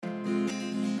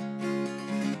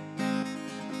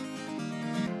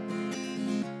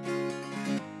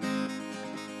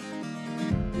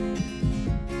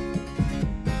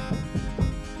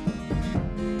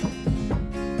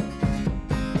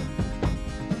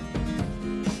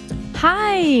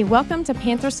Hi, welcome to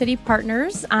Panther City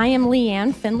Partners. I am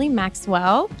Leanne Finley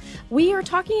Maxwell. We are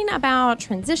talking about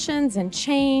transitions and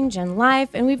change and life,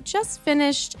 and we've just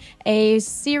finished a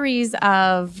series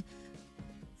of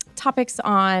topics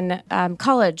on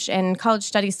college and college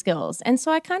study skills. And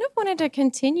so I kind of wanted to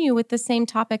continue with the same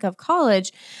topic of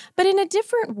college, but in a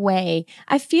different way.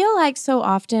 I feel like so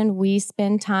often we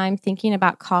spend time thinking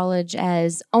about college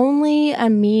as only a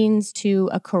means to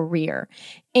a career.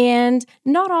 And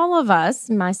not all of us,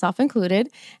 myself included,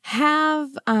 have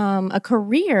a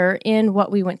career in what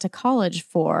we went to college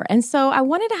for. And so I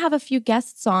wanted to have a few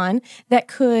guests on that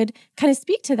could kind of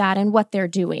speak to that and what they're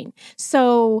doing.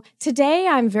 So today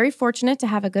I'm very fortunate to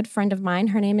have a good friend of mine.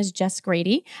 Her name is Jess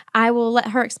Grady. I will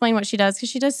let her explain what she does because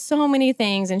she does so many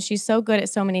things and she's so good at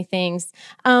so many things.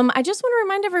 I just want to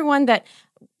remind everyone that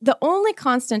the only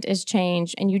constant is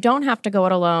change, and you don't have to go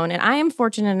it alone. And I am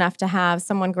fortunate enough to have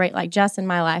someone great like Jess in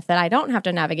my life that I don't have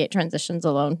to navigate transitions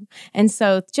alone. And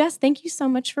so, Jess, thank you so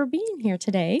much for being here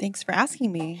today. Thanks for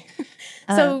asking me.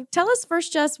 So tell us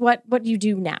first, Jess, what you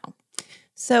do now.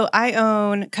 So I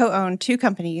co-own two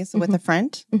companies with a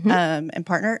friend and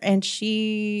partner, and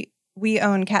we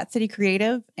own Cat City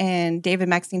Creative and David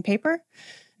Maxine Paper.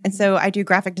 And so I do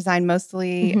graphic design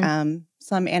mostly,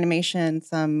 some animation,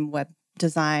 some web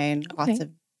design,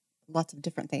 lots of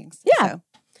different things. Yeah.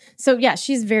 So yeah,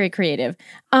 she's very creative.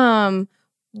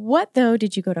 What though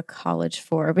did you go to college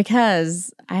for?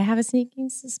 Because I have a sneaking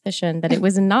suspicion that it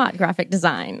was not graphic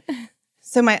design.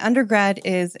 So my undergrad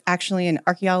is actually in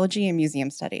archaeology and museum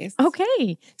studies.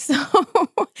 Okay. So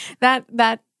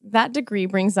that degree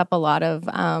brings up a lot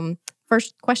of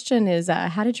first question is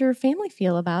how did your family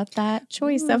feel about that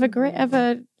choice of a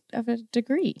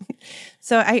degree?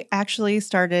 So I actually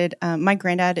started, my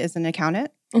granddad is an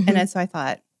accountant. And then so I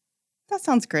thought, that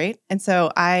sounds great. And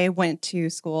so I went to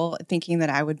school thinking that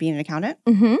I would be an accountant.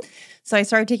 So I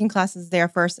started taking classes there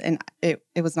first, and it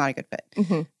was not a good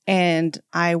fit. And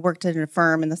I worked at a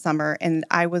firm in the summer, and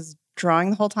I was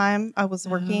drawing the whole time I was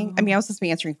working. I mean, I was supposed to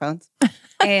be answering phones.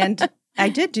 And I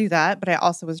did do that, but I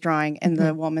also was drawing. And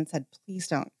the woman said, please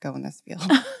don't go in this field.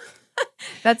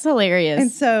 That's hilarious. And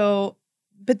so...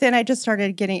 But then I just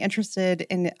started getting interested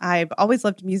in, I've always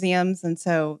loved museums. And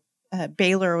so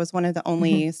Baylor was one of the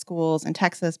only schools in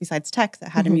Texas besides Tech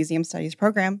that had a museum studies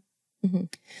program. And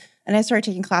I started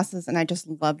taking classes and I just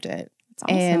loved it. That's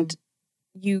awesome. And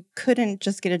you couldn't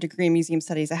just get a degree in museum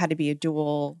studies. It had to be a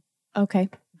dual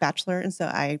bachelor. And so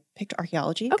I picked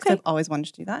archaeology because I've always wanted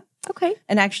to do that. Okay.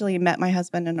 And actually met my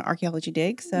husband in an archaeology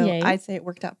dig. So I'd say it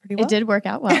worked out pretty well. It did work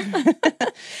out well.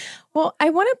 Well, I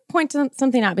want to point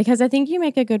something out because I think you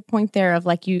make a good point there of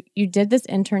like you did this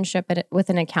internship with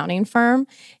an accounting firm.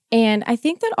 And I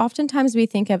think that oftentimes we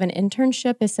think of an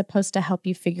internship as supposed to help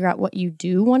you figure out what you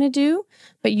do want to do.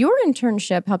 But your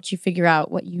internship helped you figure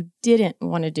out what you didn't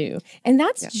want to do. And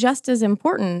that's just as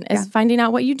important as finding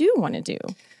out what you do want to do.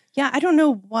 Yeah, I don't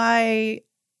know why.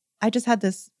 I just had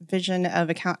this vision of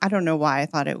I don't know why I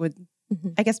thought it would.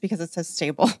 I guess because it says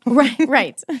stable.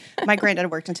 Right. My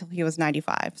granddad worked until he was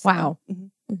 95. So. Wow.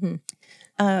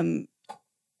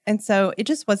 And so it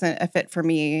just wasn't a fit for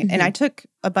me. And I took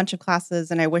a bunch of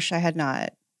classes, and I wish I had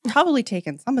not probably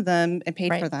taken some of them and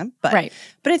paid for them. But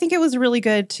I think it was really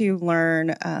good to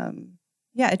learn.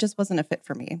 It just wasn't a fit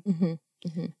for me.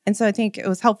 And so I think it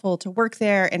was helpful to work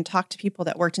there and talk to people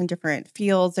that worked in different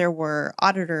fields. There were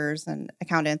auditors and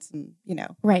accountants and,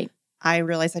 I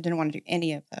realized I didn't want to do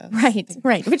any of those.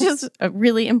 Right. Which is a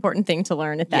really important thing to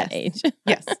learn at that age.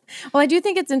 Yes. Well, I do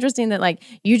think it's interesting that like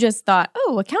you just thought,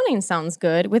 oh, accounting sounds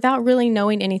good without really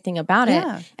knowing anything about it.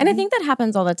 And I think that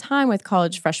happens all the time with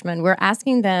college freshmen. We're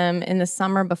asking them in the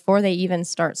summer before they even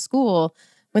start school,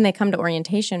 when they come to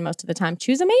orientation most of the time,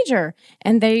 choose a major.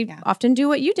 And they often do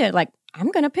what you did, like, I'm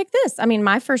going to pick this. I mean,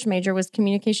 my first major was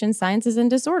communication sciences and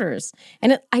disorders.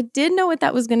 And I did know what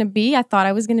that was going to be. I thought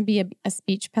I was going to be a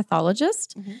speech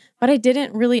pathologist, but I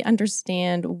didn't really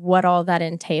understand what all that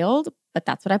entailed. But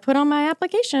that's what I put on my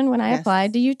application when I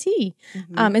applied to UT.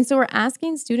 And so we're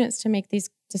asking students to make these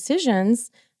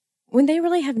decisions when they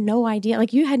really have no idea.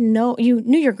 Like you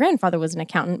knew your grandfather was an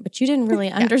accountant, but you didn't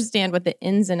really understand what the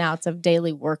ins and outs of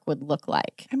daily work would look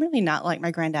like. I'm really not like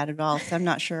my granddad at all, so I'm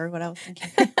not sure what I was thinking.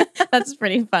 That's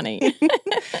pretty funny.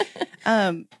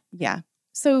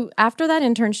 So after that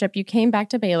internship, you came back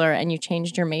to Baylor and you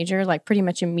changed your major like pretty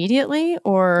much immediately,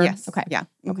 or? Yes. Okay. Yeah.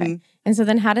 Okay. And so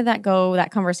then how did that go,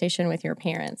 that conversation with your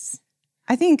parents?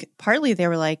 I think partly they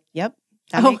were like, yep,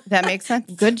 that makes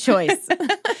sense. Good choice.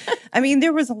 I mean,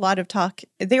 there was a lot of talk.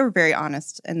 They were very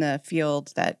honest in the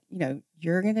field that,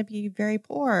 you're going to be very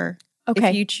poor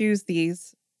if you choose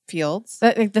these fields.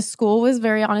 Like the school was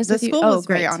very honest The with you? school was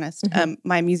very great. honest.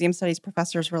 My museum studies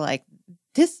professors were like,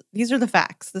 these are the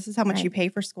facts. This is how much Right. you pay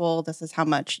for school. This is how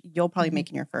much you'll probably make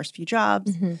in your first few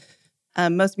jobs. Mhm.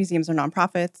 Most museums are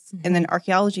nonprofits. And then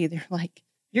archaeology, they're like,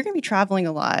 you're going to be traveling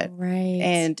a lot. Right.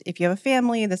 And if you have a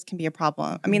family, this can be a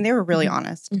problem. I mean, they were really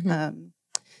honest. And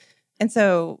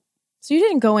so you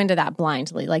didn't go into that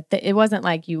blindly. Like it wasn't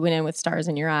like you went in with stars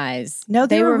in your eyes. No,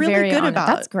 they were really very good honest. about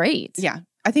That's great. Yeah.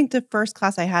 I think the first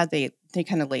class I had, they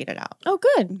kind of laid it out. Oh,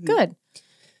 good. Good.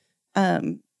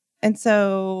 And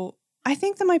so I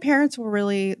think that my parents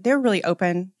were they're really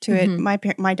open to it.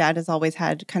 My dad has always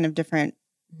had kind of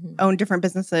owned different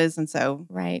businesses. And so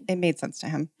Right. it made sense to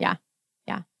him. Yeah.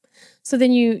 Yeah. So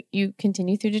then you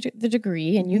continue through the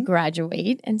degree and you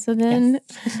graduate. And so then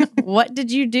what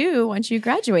did you do once you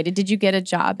graduated? Did you get a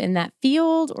job in that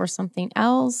field or something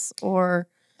else or?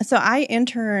 So I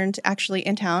interned actually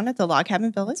in town at the Log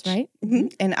Cabin Village. That's right.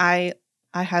 And I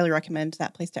highly recommend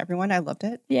that place to everyone. I loved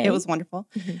it. Yay. It was wonderful.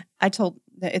 I told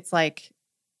that it's like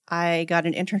I got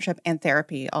an internship and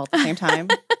therapy all at the same time.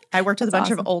 I worked with a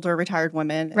bunch of older retired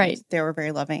women. Right. And they were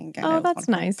very loving. Oh, that's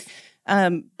nice.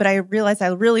 But I realized I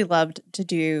really loved to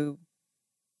do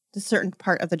the certain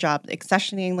part of the job,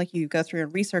 accessioning, like you go through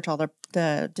and research all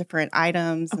the different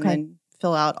items and then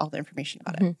fill out all the information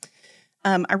about it.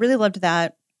 I really loved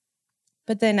that.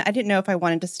 But then I didn't know if I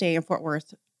wanted to stay in Fort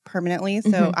Worth permanently.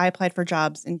 So I applied for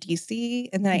jobs in DC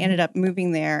and then I ended up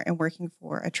moving there and working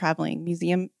for a traveling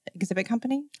museum exhibit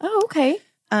company. Oh, okay.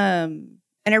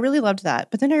 And I really loved that.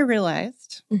 But then I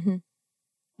realized,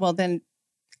 well, then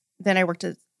I worked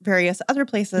at various other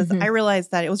places. I realized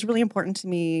that it was really important to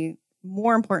me,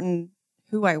 more important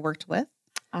who I worked with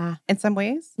in some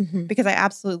ways, because I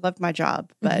absolutely loved my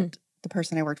job. But the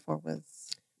person I worked for was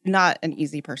not an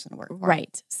easy person to work for.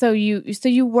 Right. So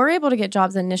you were able to get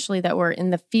jobs initially that were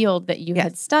in the field that you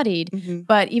had studied,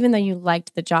 but even though you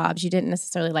liked the jobs, you didn't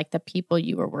necessarily like the people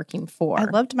you were working for. I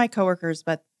loved my coworkers,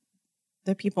 but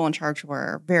the people in charge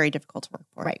were very difficult to work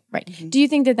for. Right, right. Do you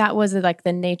think that was like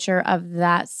the nature of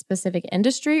that specific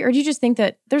industry, or do you just think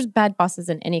that there's bad bosses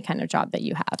in any kind of job that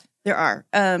you have? There are.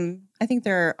 I think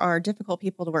there are difficult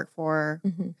people to work for,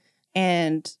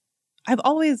 and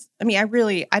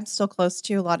I'm still close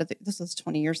to a lot of this was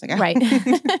 20 years ago. Right.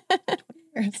 20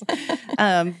 years.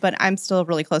 But I'm still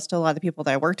really close to a lot of the people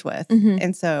that I worked with.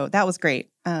 And so that was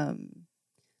great.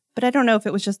 But I don't know if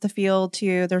it was just the field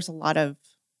too. There's a lot of,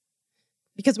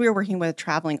 because we were working with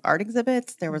traveling art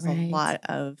exhibits, there was a lot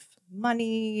of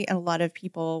money and a lot of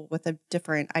people with a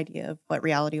different idea of what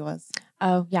reality was.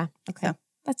 Oh, yeah. Okay. So,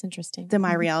 that's interesting. Than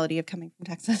my reality of coming from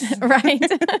Texas. Right.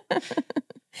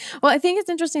 Well, I think it's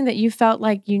interesting that you felt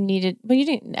like you needed, well,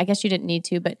 I guess you didn't need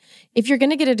to, but if you're going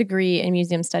to get a degree in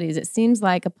museum studies, it seems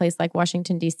like a place like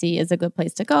Washington, D.C. is a good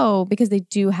place to go because they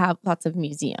do have lots of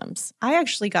museums. I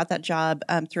actually got that job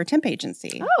through a temp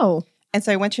agency. Oh. And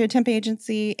so I went to a temp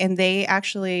agency and I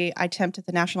temped at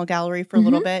the National Gallery for a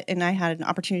little bit and I had an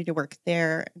opportunity to work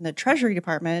there in the Treasury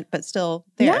Department, but still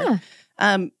there.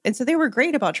 Yeah. And so they were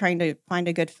great about trying to find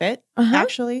a good fit,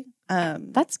 actually.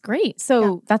 That's great.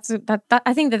 So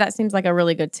I think that seems like a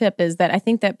really good tip is that I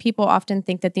think that people often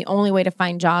think that the only way to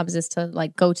find jobs is to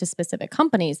like go to specific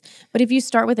companies. But if you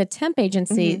start with a temp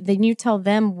agency, then you tell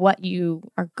them what you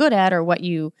are good at or what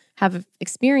you have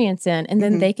experience in, and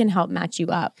then they can help match you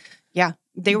up. Yeah,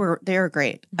 they were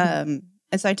great. And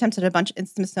so I temped at a bunch in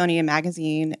Smithsonian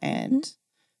Magazine and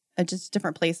just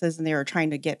different places, and they were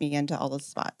trying to get me into all those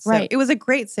spots. So it was a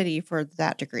great city for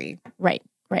that degree. Right.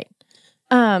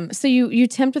 So you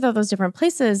temped with all those different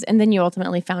places, and then you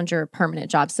ultimately found your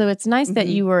permanent job. So it's nice that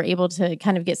you were able to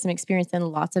kind of get some experience in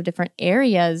lots of different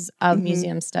areas of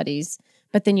museum studies,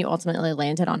 but then you ultimately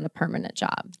landed on a permanent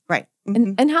job. Right.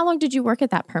 And how long did you work at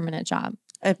that permanent job?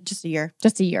 Just a year.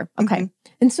 Just a year. Okay.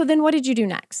 And so then what did you do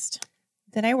next?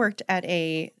 Then I worked at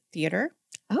a theater.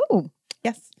 Oh.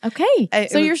 Yes. Okay.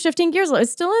 So you're shifting gears.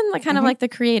 It's still in like kind of like the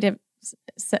creative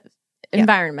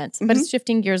environment, but it's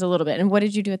shifting gears a little bit. And what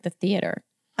did you do at the theater?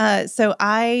 So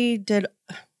I did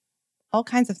all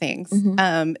kinds of things.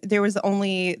 There was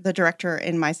only the director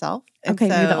and myself. And okay,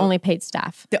 so you're the only paid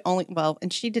staff.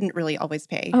 And she didn't really always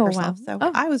pay herself. Wow.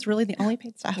 So I was really the only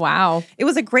paid staff. Wow. It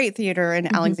was a great theater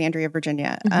in Alexandria,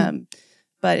 Virginia.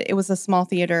 But it was a small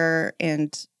theater.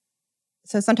 And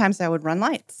so sometimes I would run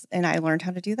lights and I learned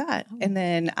how to do that. And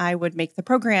then I would make the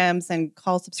programs and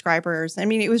call subscribers. I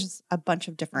mean, it was just a bunch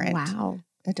of different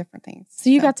things.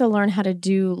 So you got to learn how to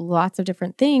do lots of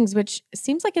different things, which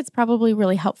seems like it's probably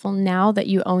really helpful now that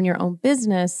you own your own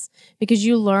business because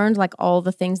you learned like all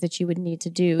the things that you would need to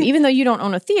do. Even though you don't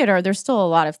own a theater, there's still a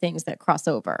lot of things that cross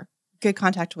over. good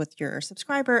contact with your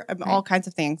subscriber, all kinds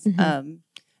of things. Mm-hmm.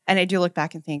 And I do look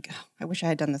back and think, oh, I wish I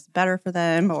had done this better for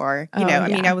them, or I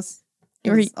mean, it was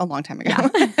a long time ago.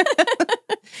 Yeah.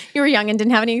 You were young and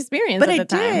didn't have any experience at the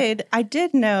time. I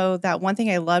did know that one thing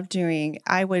I loved doing,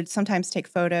 I would sometimes take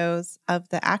photos of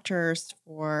the actors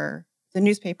for the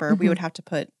newspaper. We would have to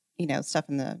put, stuff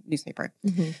in the newspaper.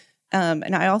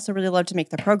 And I also really loved to make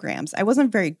the programs. I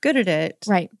wasn't very good at it.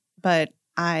 Right. But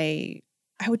I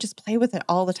would just play with it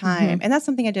all the time. And that's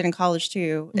something I did in college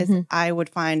too, is I would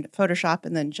find Photoshop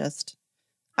and then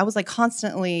I was like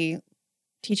constantly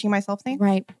teaching myself things.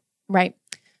 Right. Right.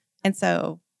 And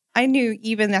so I knew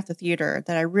even at the theater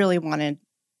that I really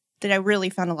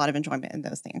found a lot of enjoyment in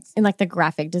those things. In like the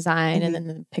graphic design and then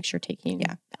the picture taking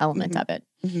element of it.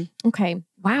 Okay.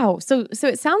 Wow. So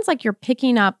it sounds like you're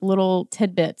picking up little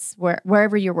tidbits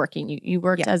wherever you're working. You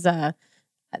worked as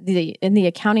in the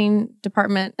accounting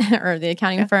department or the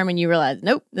accounting firm, and you realized,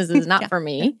 nope, this is not for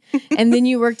me. And then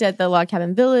you worked at the Log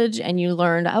Cabin Village and you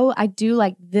learned, oh, I do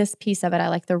like this piece of it. I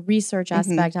like the research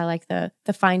aspect. I like the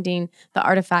finding the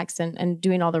artifacts and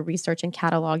doing all the research and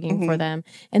cataloging for them.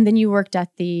 And then you worked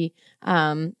at the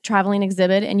traveling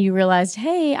exhibit and you realized,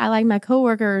 hey, I like my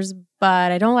coworkers,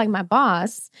 but I don't like my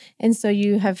boss. And so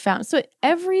you have found, so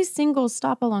every single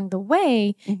stop along the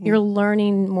way, you're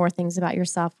learning more things about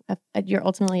yourself. You're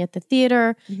ultimately at the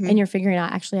theater and you're figuring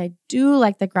out, actually, I do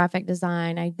like the graphic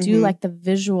design. I do like the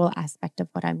visual aspect of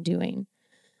what I'm doing.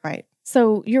 Right.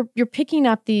 So you're picking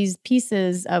up these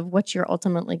pieces of what you're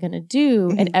ultimately going to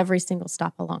do at every single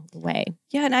stop along the way.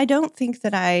 Yeah. And I don't think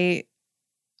that I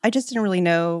just didn't really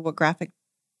know what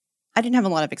I didn't have a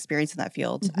lot of experience in that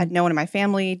field. No one in my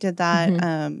family did that.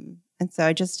 And so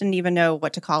I just didn't even know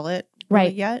what to call it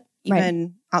really yet.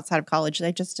 Even outside of college,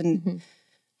 I just didn't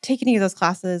take any of those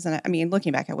classes. And I mean,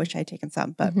 looking back, I wish I had taken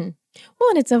some. But well,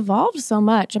 and it's evolved so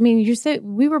much. I mean, you said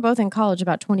we were both in college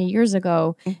about 20 years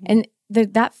ago, and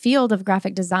that field of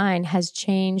graphic design has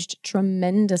changed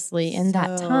tremendously in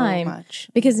that time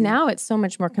because now it's so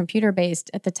much more computer based.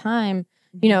 At the time,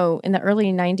 in the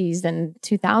early 90s and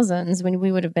 2000s, when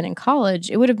we would have been in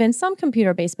college, it would have been some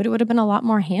computer based, but it would have been a lot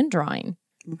more hand drawing.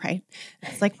 Right.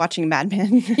 It's like watching Mad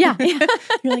Men. Yeah.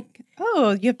 You're like,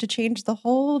 oh, you have to change the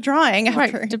whole drawing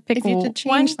after to pick if you have to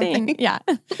one change something. thing. Yeah.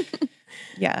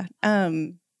 Yeah.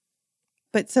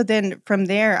 But so then from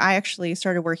there, I actually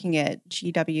started working at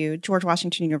GW, George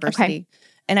Washington University.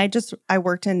 And I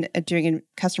worked in doing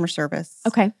customer service.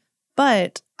 Okay.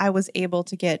 But I was able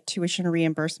to get tuition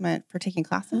reimbursement for taking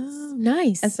classes. Oh,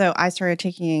 nice. And so I started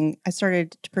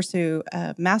to pursue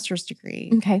a master's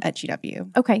degree at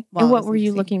GW. Okay. And what were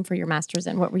you looking for your master's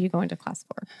in? What were you going to class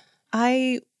for?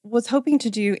 I was hoping to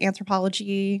do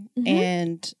anthropology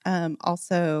and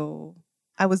also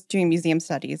I was doing museum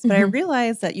studies. But I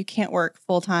realized that you can't work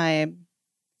full time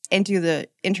and do the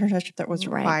internship that was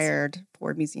required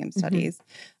for museum studies.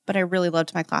 But I really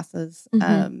loved my classes.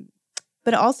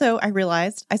 But also I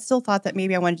realized I still thought that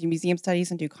maybe I wanted to do museum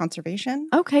studies and do conservation.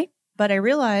 Okay. But I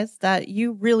realized that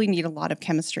you really need a lot of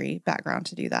chemistry background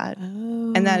to do that.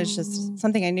 Oh. And that is just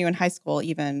something I knew in high school,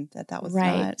 even that was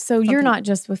not. So you're not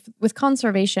just with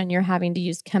conservation, you're having to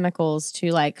use chemicals to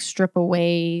like strip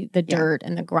away the dirt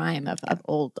and the grime of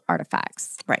old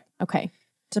artifacts. Right. Okay.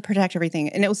 To protect everything.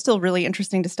 And it was still really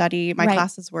interesting to study. My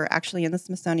classes were actually in the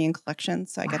Smithsonian collection.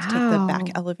 So I got to take the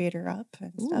back elevator up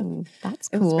and stuff. Ooh, that's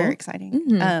cool. It was very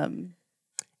exciting.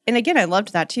 And again, I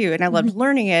loved that too. And I loved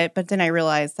learning it. But then I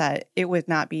realized that it would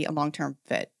not be a long-term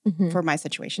fit for my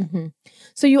situation.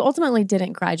 So you ultimately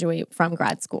didn't graduate from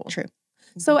grad school. True.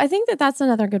 So I think that's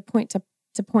another good point to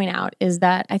point out is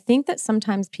that I think that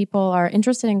sometimes people are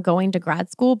interested in going to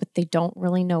grad school, but they don't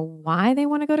really know why they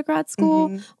want to go to grad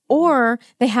school, or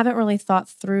they haven't really thought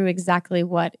through exactly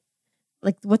what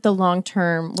the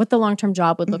long-term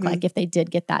job would look like if they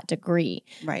did get that degree.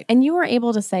 Right. And you were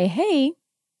able to say, hey,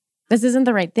 this isn't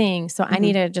the right thing. So I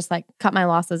need to just like cut my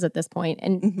losses at this point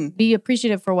and be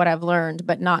appreciative for what I've learned,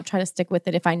 but not try to stick with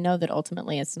it if I know that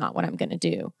ultimately it's not what I'm going to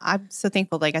do. I'm so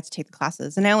thankful that I got to take the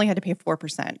classes and I only had to pay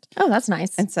 4%. Oh, that's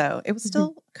nice. And so it was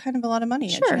still kind of a lot of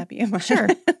money at GW. Sure.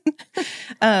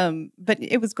 But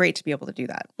it was great to be able to do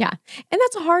that. Yeah. And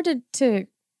that's hard to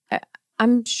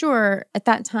I'm sure at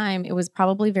that time it was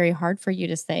probably very hard for you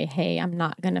to say, hey, I'm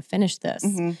not going to finish this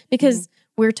because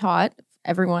we're taught,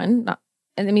 everyone,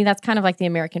 and I mean, that's kind of like the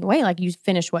American way. Like you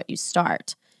finish what you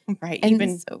start. Right. And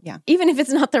even if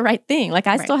it's not the right thing, like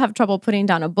I still have trouble putting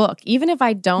down a book. Even if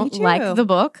I don't like the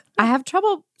book, I have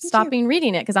trouble stopping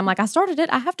reading it because I'm like, I started it.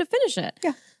 I have to finish it.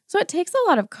 Yeah. So it takes a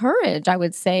lot of courage, I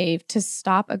would say, to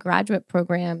stop a graduate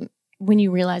program when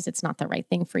you realize it's not the right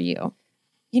thing for you.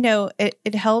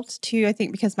 It helped too, I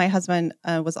think, because my husband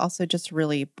was also just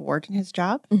really bored in his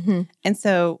job. And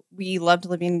so we loved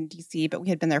living in DC, but we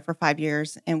had been there for 5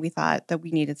 years and we thought that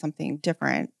we needed something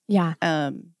different. Yeah.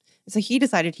 So he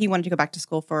decided he wanted to go back to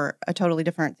school for a totally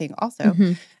different thing also.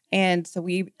 And so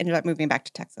we ended up moving back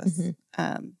to Texas.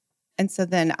 And so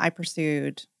then I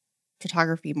pursued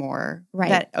photography more. Right.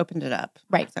 That opened it up.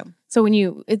 Right. So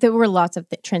there were lots of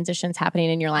transitions happening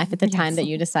in your life at the time that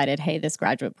you decided, hey, this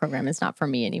graduate program is not for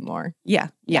me anymore. Yeah.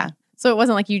 So it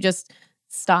wasn't like you just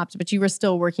stopped, but you were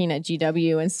still working at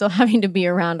GW and still having to be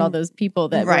around all those people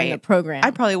that were in the program.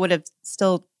 I probably would have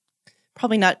still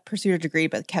probably not pursued a degree,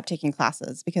 but kept taking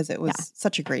classes because it was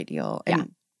such a great deal.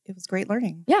 And it was great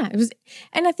learning. Yeah, it was.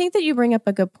 And I think that you bring up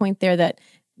a good point there that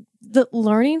the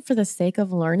learning for the sake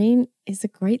of learning is a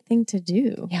great thing to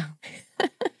do. Yeah.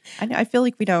 I know. I feel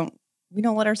like we don't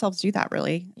let ourselves do that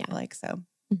really. Yeah. So.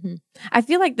 I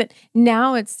feel like that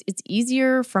now it's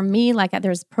easier for me. Like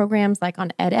there's programs like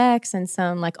on edX and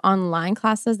some like online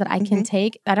classes that I can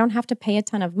take. I don't have to pay a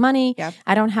ton of money. Yep.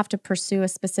 I don't have to pursue a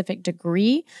specific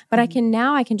degree, but I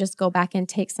can just go back and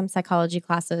take some psychology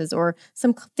classes or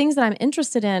some things that I'm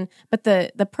interested in. But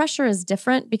the pressure is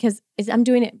different because I'm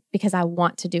doing it because I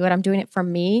want to do it. I'm doing it for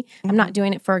me. I'm not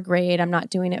doing it for a grade. I'm not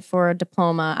doing it for a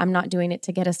diploma. I'm not doing it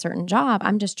to get a certain job.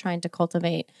 I'm just trying to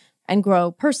cultivate and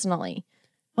grow personally.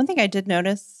 One thing I did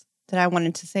notice that I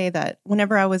wanted to say that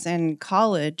whenever I was in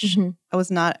college, I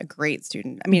was not a great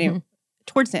student. I mean,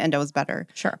 towards the end, I was better.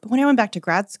 Sure. But when I went back to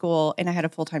grad school and I had a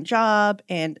full-time job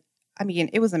and I mean,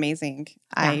 it was amazing.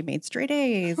 Yeah. I made straight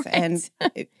A's and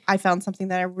I found something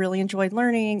that I really enjoyed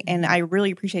learning and I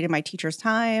really appreciated my teacher's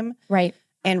time. Right.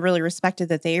 And really respected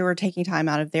that they were taking time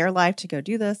out of their life to go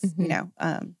do this,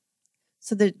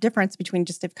 So the difference between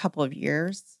just a couple of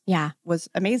years was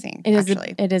amazing,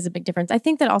 actually. It is a big difference. I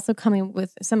think that also coming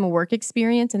with some work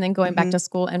experience and then going back to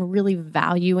school and really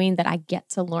valuing that I get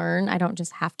to learn, I don't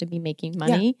just have to be making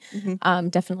money,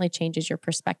 definitely changes your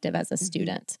perspective as a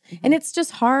student. And it's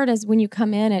just hard as when you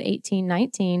come in at 18,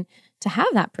 19 to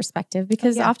have that perspective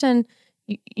because often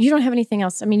you don't have anything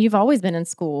else. I mean, you've always been in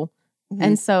school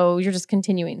and so you're just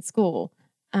continuing school.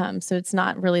 So it's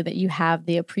not really that you have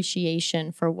the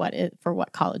appreciation for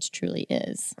what college truly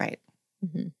is. Right.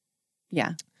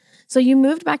 Yeah. So you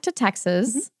moved back to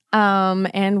Texas.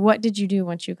 And what did you do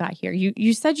once you got here?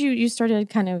 You said you started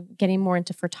kind of getting more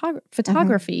into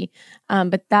photography,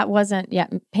 but that wasn't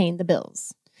yet paying the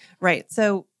bills. Right.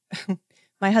 So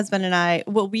my husband and I,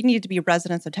 we needed to be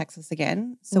residents of Texas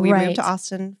again. So we moved to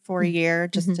Austin for a year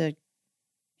just to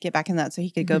get back in that so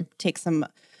he could go take some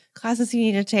classes he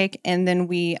needed to take. And then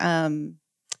we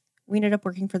ended up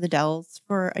working for the Dells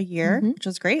for a year, which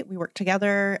was great. We worked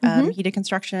together. He did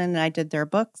construction and I did their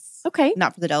books. Okay.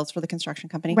 Not for the Dells, for the construction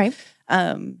company. Right.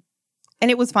 And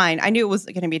it was fine. I knew it was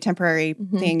going to be a temporary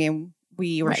thing and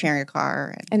we were sharing a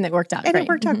car. And it worked out great. And it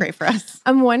worked out great for us.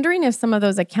 I'm wondering if some of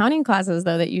those accounting classes,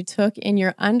 though, that you took in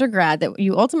your undergrad that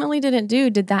you ultimately didn't do,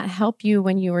 did that help you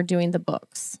when you were doing the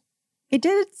books? It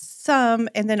did some.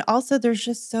 And then also there's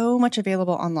just so much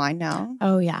available online now.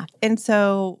 Oh, yeah. And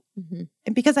so,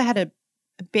 and because I had a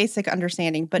basic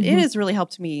understanding, but it has really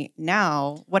helped me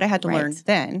now what I had to learn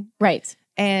then. Right.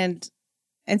 And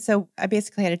so I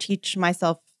basically had to teach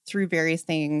myself through various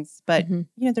things, but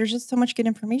there's just so much good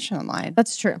information online.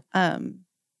 That's true. And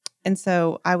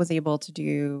so I was able to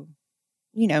do,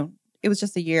 it was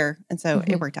just a year. And so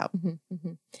it worked out.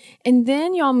 And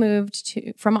then y'all moved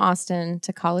from Austin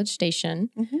to College Station.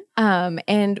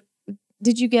 And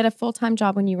did you get a full-time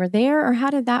job when you were there or how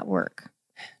did that work?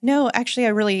 No,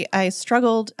 actually, I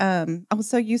struggled. I was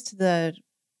so used to the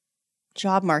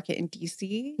job market in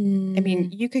DC. I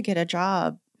mean, you could get a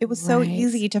job. It was so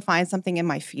easy to find something in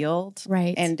my field.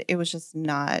 Right. And it was just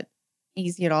not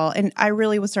easy at all. And I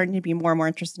really was starting to be more and more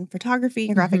interested in photography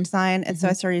and graphic design. And so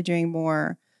I started doing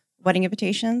more wedding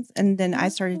invitations. And then I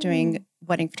started doing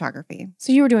wedding photography.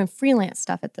 So you were doing freelance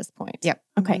stuff at this point? Yep.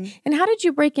 Okay. And how did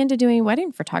you break into doing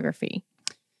wedding photography?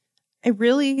 It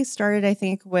really started, I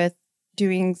think, with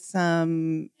doing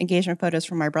some engagement photos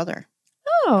for my brother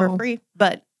for free.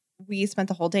 But we spent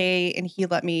the whole day and he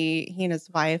and his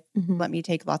wife let me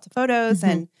take lots of photos.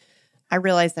 And I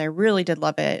realized that I really did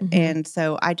love it. And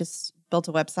so I just built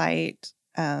a website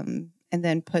and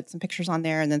then put some pictures on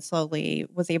there and then slowly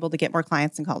was able to get more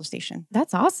clients in College Station.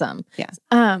 That's awesome.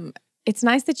 Yeah. It's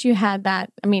nice that you had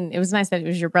that. I mean, it was nice that it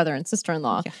was your brother and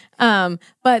sister-in-law,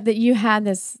 but that you had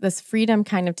this freedom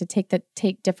kind of to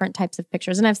take different types of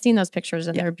pictures. And I've seen those pictures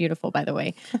and they're beautiful, by the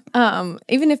way.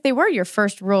 Even if they were your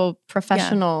first real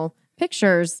professional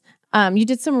pictures, You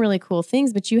did some really cool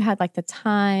things, but you had like the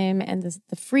time and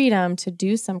the freedom to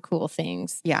do some cool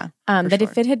things. Yeah. That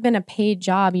if it had been a paid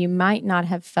job, you might not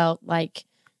have felt like,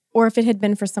 or if it had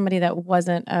been for somebody that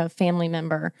wasn't a family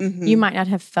member, you might not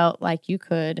have felt like you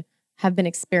could have been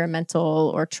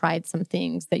experimental or tried some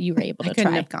things that you were able to I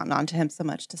couldn't try. have gone on to him so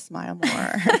much to smile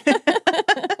more.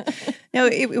 No,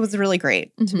 it was really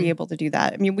great to be able to do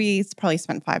that. I mean, we probably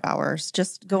spent 5 hours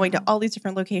just going to all these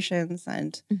different locations,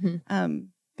 and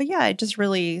but yeah, it just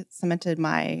really cemented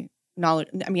my knowledge.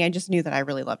 I mean, I just knew that I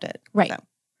really loved it. Right, So.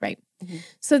 right.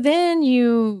 So then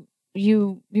you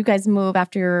guys move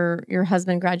after your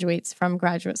husband graduates from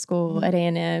graduate school at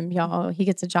A&M. He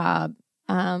gets a job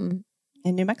In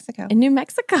New Mexico. in New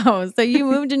Mexico. So you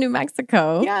moved to New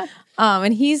Mexico. Yeah.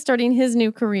 And he's starting his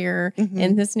new career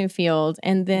in this new field.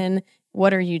 And then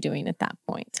what are you doing at that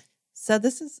point? So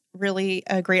this is really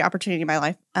a great opportunity in my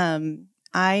life.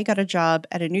 I got a job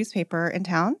at a newspaper in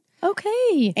town.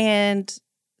 Okay. And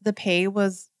the pay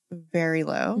was very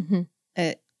low.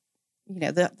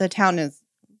 The town is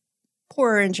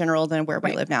poorer in general than where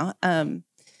we live now.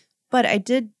 But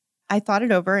I thought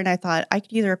it over, and I thought I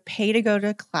could either pay to go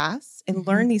to class and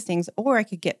learn these things, or I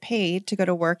could get paid to go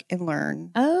to work and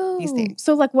learn these things.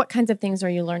 So like what kinds of things are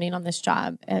you learning on this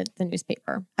job at the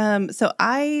newspaper? So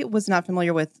I was not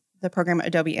familiar with the program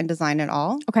Adobe InDesign at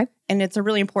all. Okay. And it's a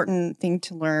really important thing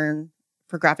to learn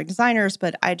for graphic designers,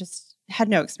 but I just had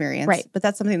no experience. Right. But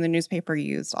that's something the newspaper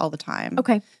used all the time.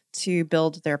 Okay. To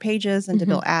build their pages and to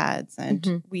build ads.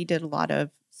 And we did a lot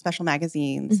of special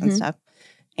magazines and stuff.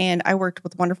 And I worked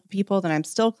with wonderful people that I'm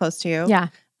still close to. Yeah.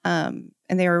 And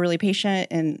they were really patient,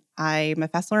 and I'm a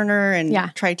fast learner and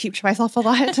try to teach myself a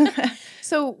lot.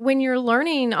 So when you're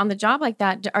learning on the job like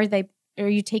that, are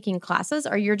you taking classes,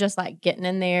 or you're just like getting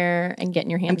in there and getting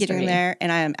your hands dirty? I'm getting in there,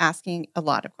 and I am asking a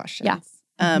lot of questions.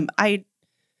 Yeah.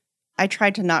 I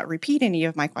tried to not repeat any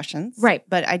of my questions. Right.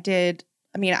 But I did.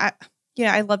 I mean,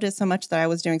 I loved it so much that I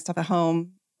was doing stuff at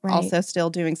home, also still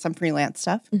doing some freelance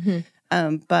stuff.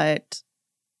 But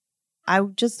I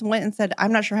just went and said,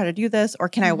 I'm not sure how to do this, or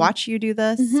can I watch you do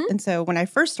this? And so when I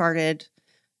first started,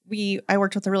 I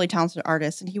worked with a really talented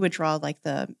artist, and he would draw like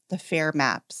the fair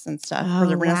maps and stuff for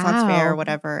the Renaissance Fair or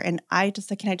whatever. And I just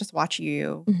said, can I just watch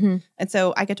you? And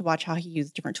so I get to watch how he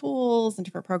used different tools and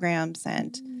different programs.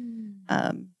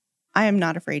 And I am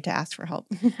not afraid to ask for help.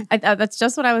 That's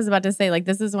just what I was about to say. Like,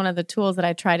 this is one of the tools that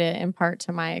I try to impart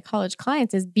to my college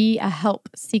clients is be a help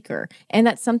seeker. And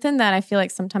that's something that I feel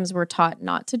like sometimes we're taught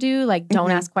not to do. Like, don't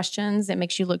ask questions. It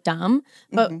makes you look dumb.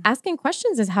 But asking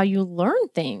questions is how you learn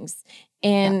things.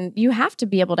 And you have to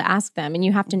be able to ask them, and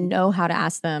you have to know how to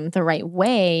ask them the right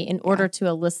way in order to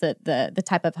elicit the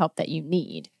type of help that you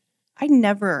need. I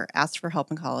never asked for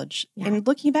help in college. And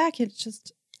looking back, it's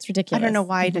ridiculous. I don't know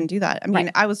why I didn't do that. I mean,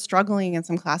 I was struggling in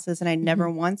some classes, and I never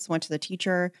once went to the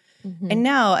teacher. And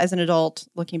now as an adult,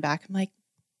 looking back, I'm like,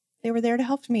 they were there to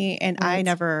help me. And I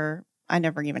never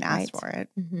even asked for it.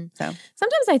 So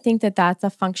sometimes I think that that's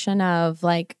a function of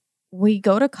like, we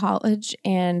go to college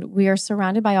and we are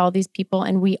surrounded by all these people,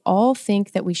 and we all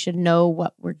think that we should know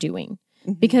what we're doing.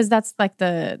 Because that's like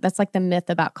the myth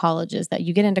about college is that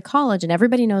you get into college and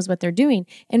everybody knows what they're doing.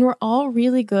 And we're all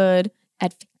really good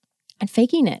at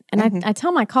faking it. And I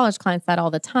tell my college clients that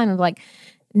all the time of like,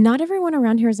 not everyone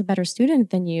around here is a better student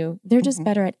than you. They're just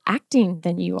better at acting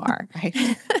than you are. Right.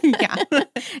 Yeah.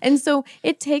 And so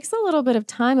it takes a little bit of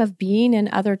time of being in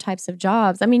other types of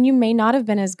jobs. I mean, you may not have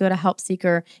been as good a help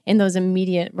seeker in those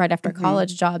immediate right after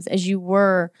college jobs as you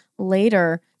were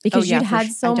later because you'd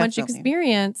had so much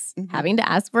experience having to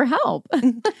ask for help.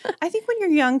 I think when you're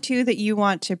young too, that you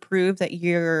want to prove that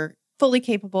you're fully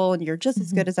capable and you're just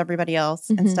as good as everybody else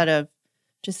instead of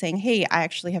just saying, hey, I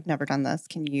actually have never done this.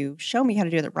 Can you show me how to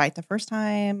do it right the first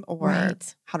time, or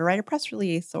how to write a press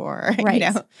release, or,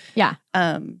 Yeah.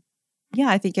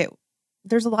 I think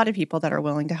there's a lot of people that are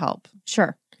willing to help.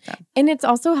 Sure. So. And it's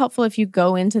also helpful if you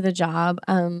go into the job,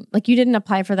 like you didn't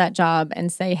apply for that job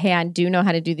and say, hey, I do know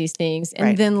how to do these things.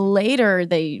 And then later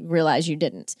they realize you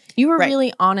didn't. You were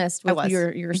really honest with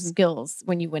your skills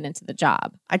when you went into the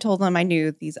job. I told them I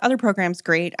knew these other programs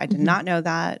great. I did not know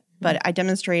that, but I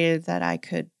demonstrated that I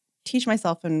could teach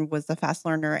myself and was a fast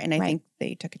learner. And I think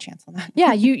they took a chance on that.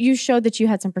 Yeah. You showed that you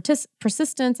had some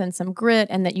persistence and some grit,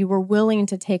 and that you were willing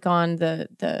to take on the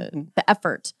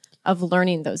effort of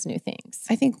learning those new things.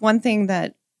 I think one thing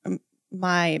that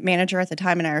my manager at the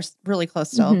time and I are really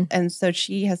close still, and so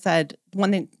she has said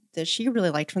one thing that she really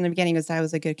liked from the beginning was that I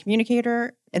was a good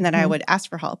communicator and that I would ask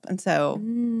for help. And so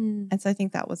I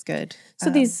think that was good. So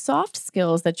these soft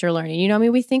skills that you're learning, I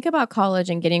mean, we think about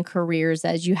college and getting careers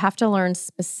as you have to learn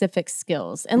specific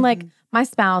skills. And like my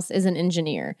spouse is an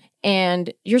engineer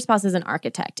and your spouse is an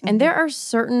architect. And there are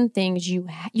certain things you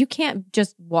can't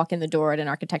just walk in the door at an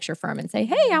architecture firm and say,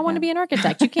 hey, I want to be an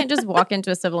architect. You can't just walk into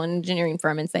a civil engineering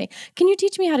firm and say, can you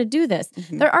teach me how to do this?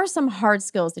 There are some hard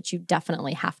skills that you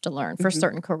definitely have to learn for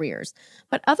certain careers.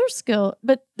 But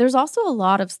there's also a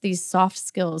lot of these soft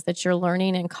skills that you're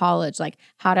learning in college, like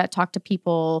how to talk to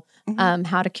people,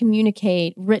 how to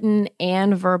communicate written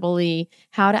and verbally,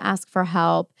 how to ask for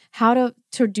help, how to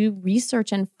do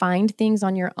research and find things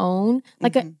on your own.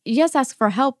 Like, yes, ask for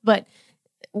help, but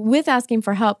with asking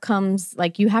for help comes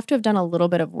like you have to have done a little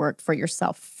bit of work for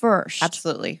yourself first.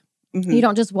 Absolutely. You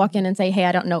don't just walk in and say, hey,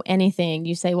 I don't know anything.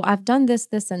 You say, well, I've done this,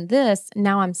 this, and this.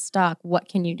 Now I'm stuck. What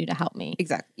can you do to help me?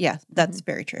 Exactly. Yeah, that's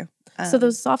very true. So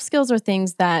those soft skills are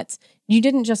things that you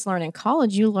didn't just learn in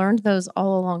college. You learned those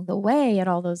all along the way at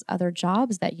all those other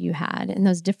jobs that you had in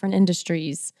those different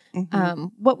industries.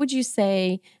 What would you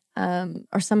say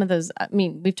are some of those? I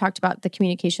mean, we've talked about the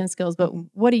communication skills, but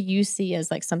what do you see as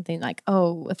like something like,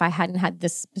 oh, if I hadn't had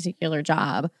this particular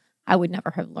job, I would never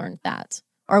have learned that,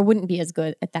 or I wouldn't be as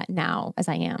good at that now as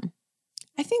I am?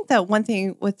 I think that one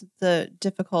thing with the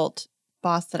difficult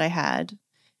boss that I had,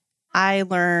 I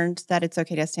learned that it's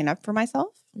okay to stand up for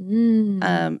myself,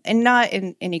 and not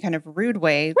in any kind of rude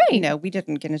way. Right. You know, we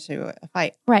didn't get into a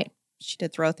fight. Right. She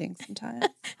did throw things sometimes.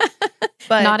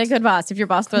 But not a good boss. If your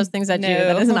boss throws things at you,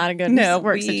 that is not a good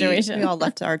work situation. We all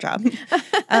left our job.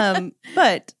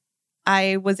 But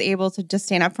I was able to just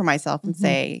stand up for myself and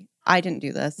say, I didn't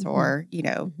do this, or, you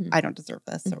know, I don't deserve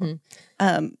this. Or,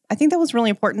 I think that was really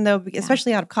important, though,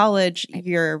 especially out of college,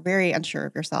 you're very unsure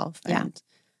of yourself.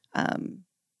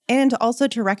 And also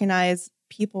to recognize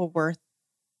people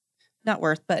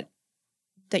but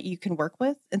that you can work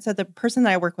with. And so the person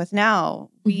that I work with now,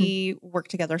 we work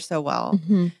together so well.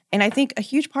 And I think a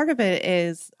huge part of it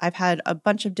is I've had a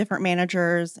bunch of different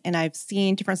managers and I've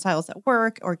seen different styles at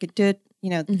work or the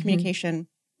communication.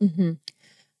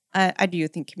 I do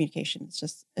think communication is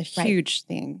just a huge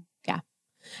thing. Yeah.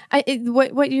 I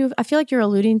feel like you're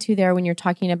alluding to there when you're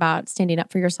talking about standing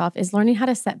up for yourself is learning how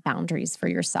to set boundaries for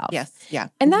yourself. Yes. Yeah.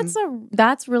 And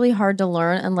that's really hard to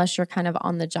learn unless you're kind of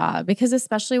on the job, because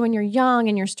especially when you're young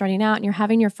and you're starting out and you're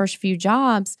having your first few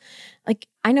jobs, like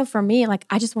I know for me, like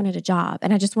I just wanted a job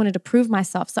and I just wanted to prove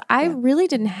myself. So I really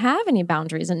didn't have any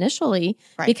boundaries initially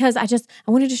because I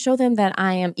wanted to show them that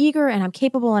I am eager and I'm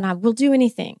capable and I will do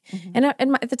anything. And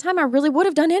at the time I really would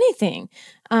have done anything.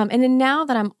 And then now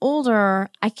that I'm older,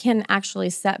 I can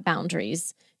actually set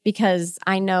boundaries because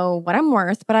I know what I'm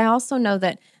worth, but I also know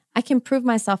that I can prove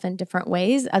myself in different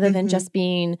ways other than just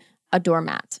being a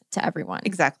doormat to everyone.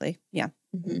 Exactly. Yeah.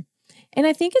 And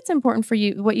I think it's important for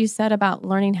you, what you said about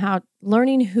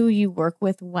learning who you work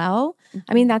with well.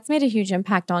 I mean, that's made a huge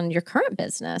impact on your current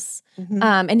business.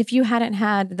 And if you hadn't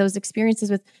had those experiences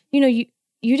with,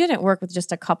 you didn't work with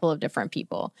just a couple of different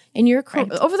people. In your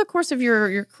over the course of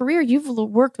your career, you've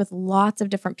worked with lots of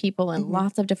different people and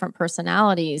lots of different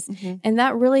personalities. And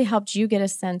that really helped you get a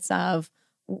sense of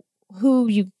who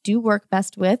you do work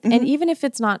best with. And even if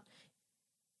it's not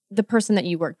the person that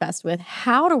you work best with,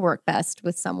 how to work best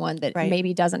with someone that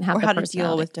maybe doesn't have or the how to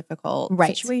deal with difficult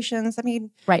situations. I mean,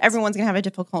 everyone's going to have a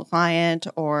difficult client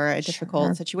or a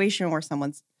difficult situation where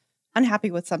someone's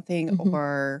unhappy with something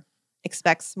or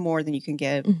expects more than you can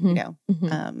give,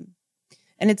 and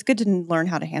it's good to learn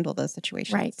how to handle those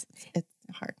situations. Right. It's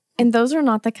hard. And those are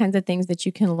not the kinds of things that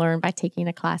you can learn by taking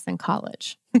a class in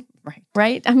college.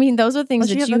 Right. I mean, those are things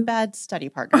that you have a bad study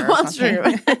partner. Well, that's true.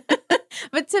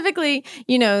 But typically,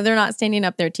 they're not standing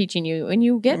up there teaching you. When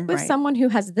you get with someone who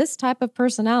has this type of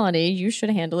personality, you should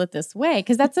handle it this way,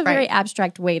 because that's a very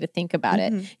abstract way to think about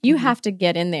it. You have to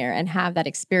get in there and have that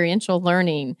experiential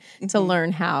learning to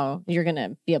learn how you're going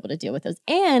to be able to deal with those.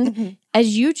 And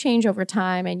as you change over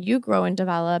time and you grow and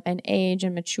develop and age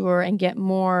and mature and get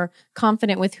more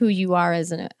confident with who you are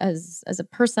as a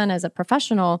person, as a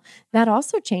professional, that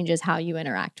also changes how you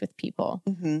interact with people.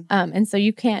 And so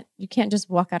you can't just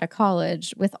walk out of college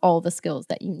with all the skills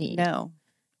that you need. No,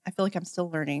 I feel like I'm still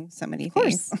learning so many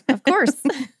things. Of course.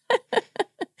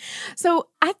 So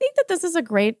I think that this is a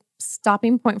great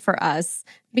stopping point for us,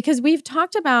 because we've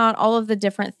talked about all of the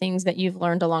different things that you've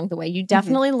learned along the way. You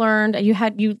definitely learned,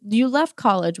 you left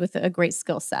college with a great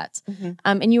skill set.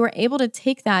 And you were able to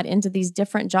take that into these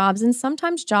different jobs, and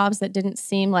sometimes jobs that didn't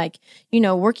seem like,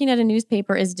 working at a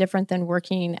newspaper is different than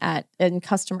working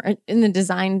in the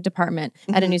design department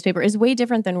at a newspaper is way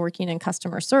different than working in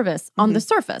customer service on the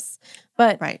surface.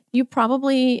 But you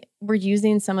probably were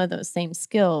using some of those same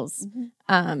skills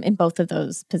in both of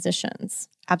those positions.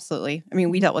 Absolutely. I mean,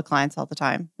 we dealt with clients all the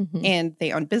time, and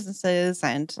they own businesses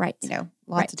and,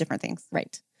 lots of different things.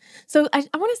 Right. So I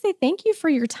want to say thank you for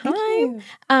your time. You.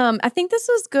 I think this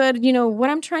was good. What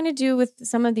I'm trying to do with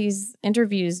some of these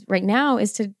interviews right now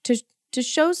is to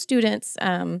show students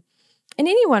and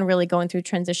anyone really going through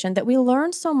transition that we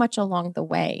learn so much along the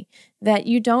way, that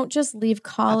you don't just leave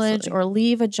college or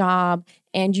leave a job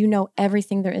and you know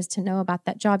everything there is to know about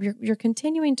that job. You're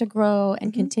continuing to grow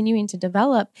and continuing to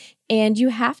develop, and you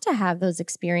have to have those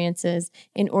experiences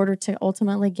in order to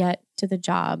ultimately get to the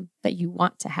job that you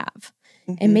want to have.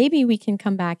 And maybe we can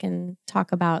come back and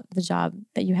talk about the job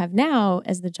that you have now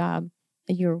as the job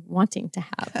that you're wanting to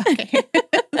have. Okay.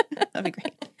 That'd be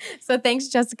great. So thanks,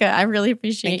 Jessica. I really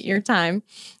appreciate your time.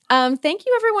 Thank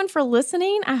you, everyone, for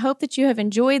listening. I hope that you have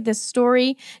enjoyed this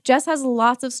story. Jess has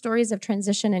lots of stories of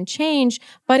transition and change,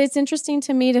 but it's interesting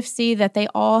to me to see that they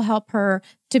all help her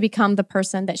to become the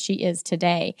person that she is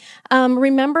today.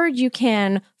 Remember, you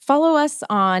can follow us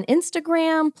on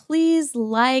Instagram. Please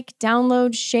like,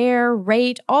 download, share,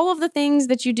 rate, all of the things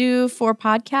that you do for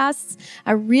podcasts.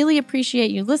 I really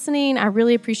appreciate you listening. I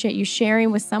really appreciate you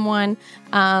sharing with someone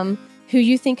who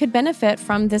you think could benefit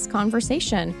from this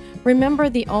conversation. Remember,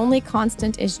 the only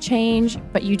constant is change,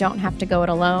 but you don't have to go it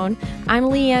alone. I'm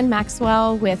Leanne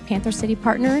Maxwell with Panther City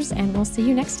Partners, and we'll see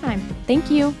you next time.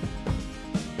 Thank you.